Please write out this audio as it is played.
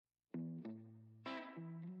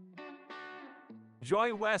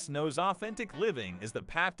Joy West knows authentic living is the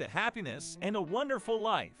path to happiness and a wonderful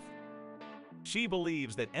life. She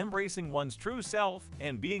believes that embracing one's true self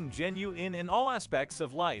and being genuine in all aspects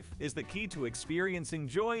of life is the key to experiencing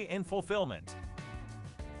joy and fulfillment.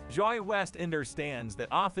 Joy West understands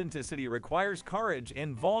that authenticity requires courage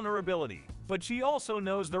and vulnerability, but she also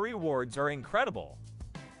knows the rewards are incredible.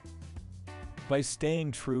 By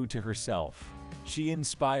staying true to herself, she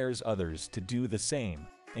inspires others to do the same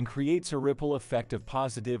and creates a ripple effect of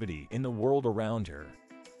positivity in the world around her.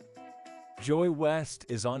 Joy West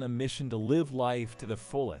is on a mission to live life to the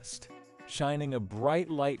fullest, shining a bright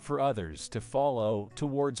light for others to follow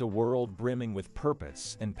towards a world brimming with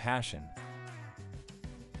purpose and passion.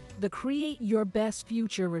 The Create Your Best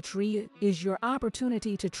Future Retreat is your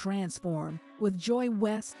opportunity to transform with Joy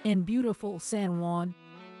West in beautiful San Juan.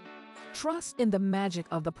 Trust in the magic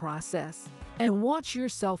of the process and watch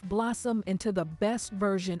yourself blossom into the best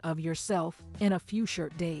version of yourself in a few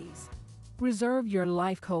short days. Reserve your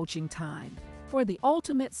life coaching time for the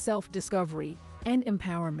ultimate self-discovery and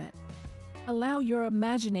empowerment. Allow your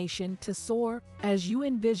imagination to soar as you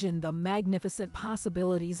envision the magnificent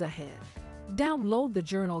possibilities ahead. Download the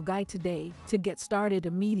journal guide today to get started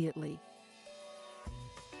immediately.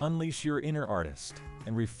 Unleash your inner artist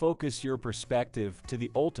and refocus your perspective to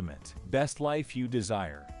the ultimate, best life you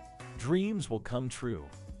desire. Dreams will come true.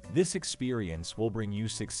 This experience will bring you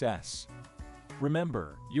success.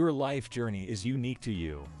 Remember, your life journey is unique to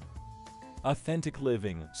you. Authentic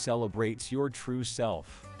living celebrates your true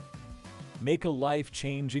self. Make a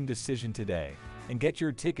life-changing decision today and get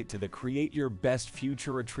your ticket to the Create Your Best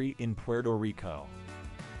Future Retreat in Puerto Rico.